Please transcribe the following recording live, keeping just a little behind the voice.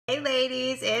Hey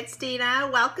ladies, it's Dina.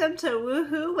 Welcome to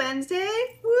Woohoo Wednesday.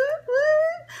 Woo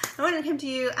woo! I want to come to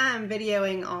you. I'm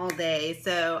videoing all day,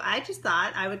 so I just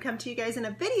thought I would come to you guys in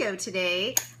a video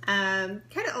today. Kind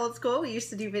of old school. We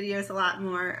used to do videos a lot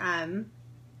more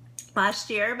last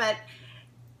year, but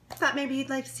I thought maybe you'd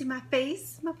like to see my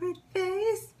face, my pretty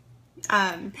face.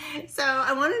 So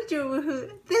I wanted to do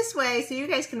Woohoo this way so you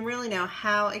guys can really know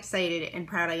how excited and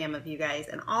proud I am of you guys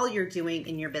and all you're doing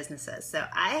in your businesses. So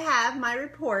I have my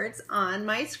reports on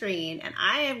my screen and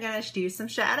I am going to do some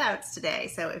shout outs today.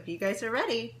 So if you guys are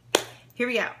ready, here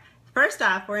we go. First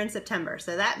off, we're in September.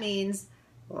 So that means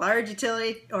large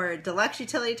utility or deluxe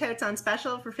utility totes on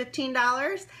special for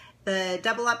 $15. The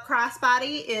double up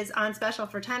crossbody is on special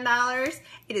for $10.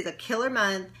 It is a killer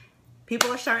month.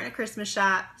 People are starting a Christmas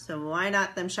shop, so why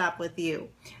not them shop with you?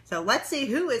 So let's see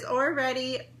who is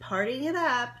already partying it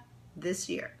up this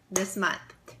year, this month.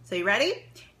 So you ready?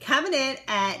 Coming in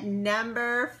at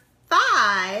number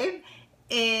 5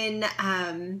 in,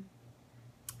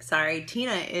 sorry,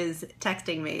 Tina is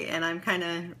texting me and I'm kind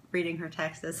of reading her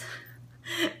text as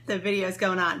the video is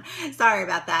going on. Sorry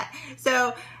about that.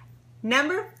 So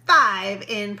number 5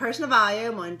 in personal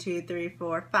volume, 1, 2, 3,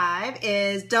 4, 5,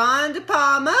 is Dawn De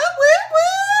Palma. Woo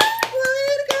woo! Way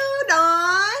to go,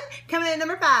 Dawn! Coming in at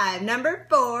number 5. Number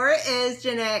 4 is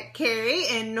Jeanette Carey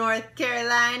in North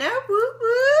Carolina. Woo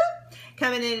woo!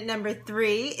 Coming in at number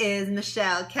 3 is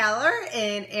Michelle Keller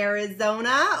in Arizona.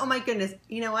 Oh my goodness!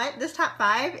 You know what? This top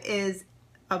 5 is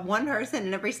of one person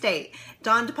in every state.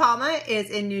 Dawn De Palma is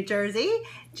in New Jersey.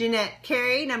 Jeanette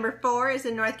Carey, number 4, is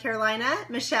in North Carolina.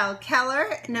 Michelle Keller,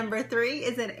 number 3,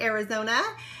 is in Arizona.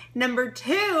 Number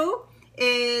 2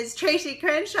 is Tracy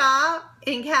Crenshaw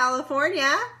in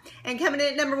California. And coming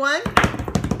in at number 1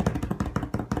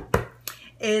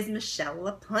 is Michelle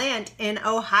LaPlante in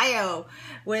Ohio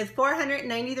with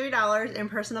 $493 in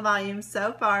personal volume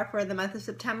so far for the month of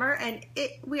September, and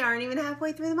we aren't even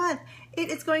halfway through the month.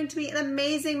 It is going to be an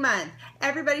amazing month.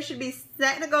 Everybody should be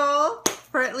setting a goal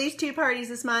for at least 2 parties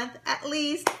this month, at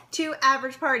least 2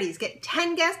 average parties. Get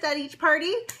 10 guests at each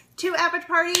party, 2 average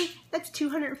parties, that's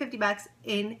 $250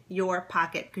 in your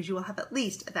pocket because you will have at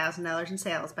least $1,000 in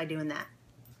sales by doing that.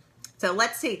 So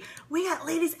let's see, we got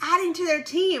ladies adding to their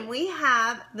team. We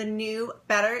have the new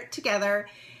Better Together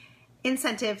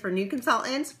incentive for new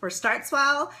consultants, for Start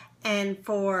Swell, and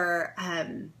for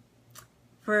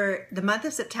the month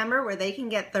of September where they can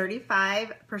get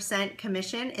 35%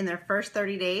 commission in their first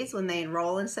 30 days when they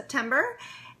enroll in September.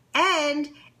 And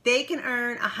they can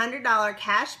earn a $100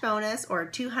 cash bonus or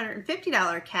a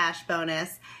 $250 cash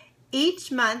bonus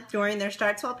each month during their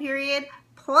Start Swell period,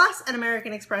 plus an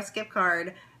American Express gift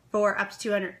card for up to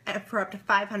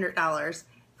 $500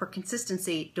 for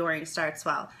consistency during Start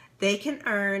Swell. They can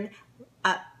earn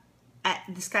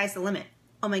the sky's the limit.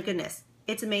 Oh my goodness,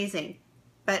 it's amazing.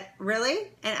 But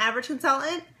really, an average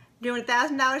consultant doing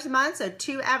 $1,000 a month, so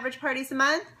 2 average parties a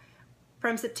month,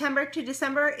 from September to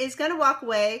December is going to walk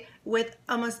away with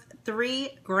almost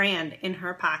 $3 grand in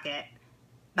her pocket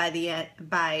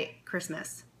by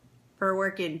Christmas for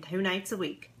working 2 nights a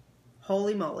week.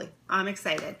 Holy moly, I'm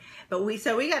excited. But we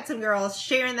got some girls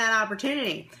sharing that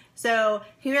opportunity. So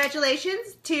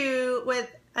congratulations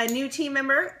with a new team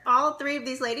member. All 3 of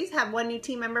these ladies have 1 new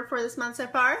team member for this month so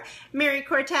far. Mary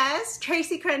Cortez,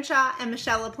 Tracy Crenshaw, and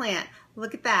Michelle LaPlante.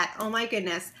 Look at that. Oh my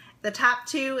goodness. The top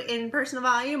 2 in personal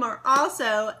volume are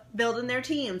also building their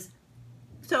teams.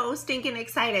 So stinking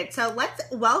excited. So let's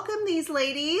welcome these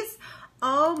ladies.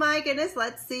 Oh my goodness.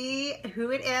 Let's see who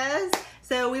it is.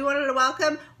 So we wanted to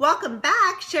welcome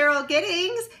back Cheryl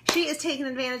Giddings. She is taking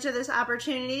advantage of this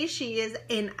opportunity. She is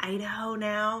in Idaho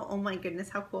now. Oh my goodness,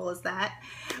 how cool is that?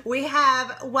 We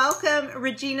have welcome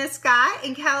Regina Scott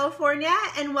in California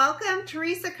and welcome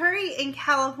Teresa Curry in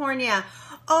California.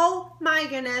 Oh my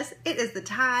goodness, it is the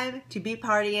time to be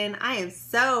partying. I am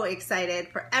so excited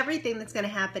for everything that's going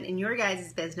to happen in your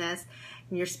guys' business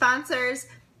and your sponsors.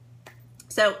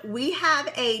 So we have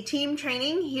a team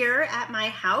training here at my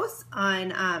house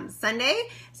on Sunday.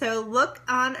 So look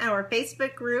on our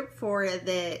Facebook group for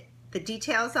the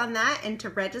details on that and to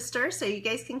register so you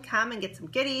guys can come and get some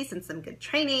goodies and some good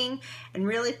training and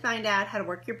really find out how to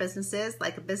work your businesses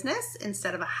like a business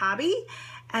instead of a hobby.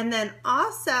 And then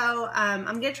also,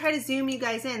 I'm going to try to Zoom you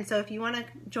guys in. So if you want to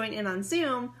join in on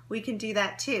Zoom, we can do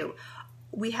that too.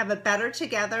 We have a Better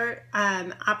Together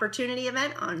opportunity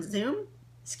event on Zoom.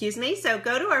 Excuse me. So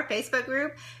go to our Facebook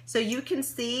group so you can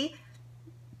see,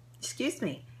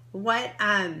 what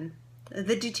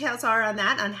the details are on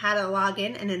that, on how to log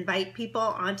in and invite people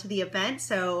onto the event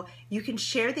so you can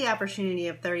share the opportunity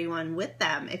of 31 with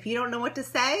them. If you don't know what to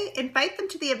say, invite them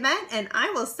to the event and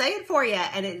I will say it for you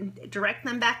and direct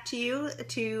them back to you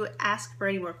to ask for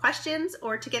any more questions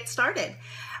or to get started.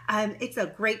 It's a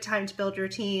great time to build your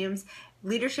teams.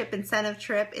 Leadership incentive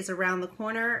trip is around the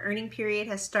corner. Earning period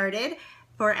has started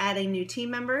for adding new team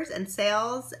members, and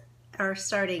sales are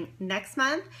starting next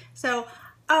month. So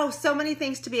many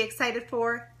things to be excited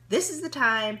for. This is the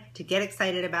time to get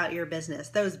excited about your business.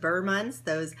 Those burr months,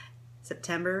 those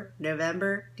September,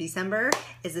 November, December,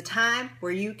 is the time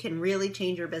where you can really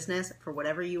change your business for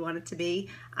whatever you want it to be.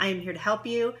 I am here to help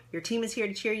you. Your team is here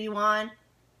to cheer you on.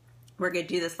 We're going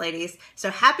to do this, ladies. So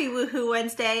happy Woohoo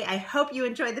Wednesday. I hope you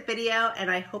enjoyed the video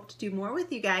and I hope to do more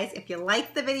with you guys. If you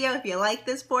like the video, if you like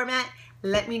this format,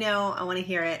 let me know. I want to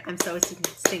hear it. I'm so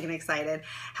stinking excited.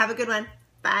 Have a good one.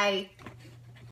 Bye.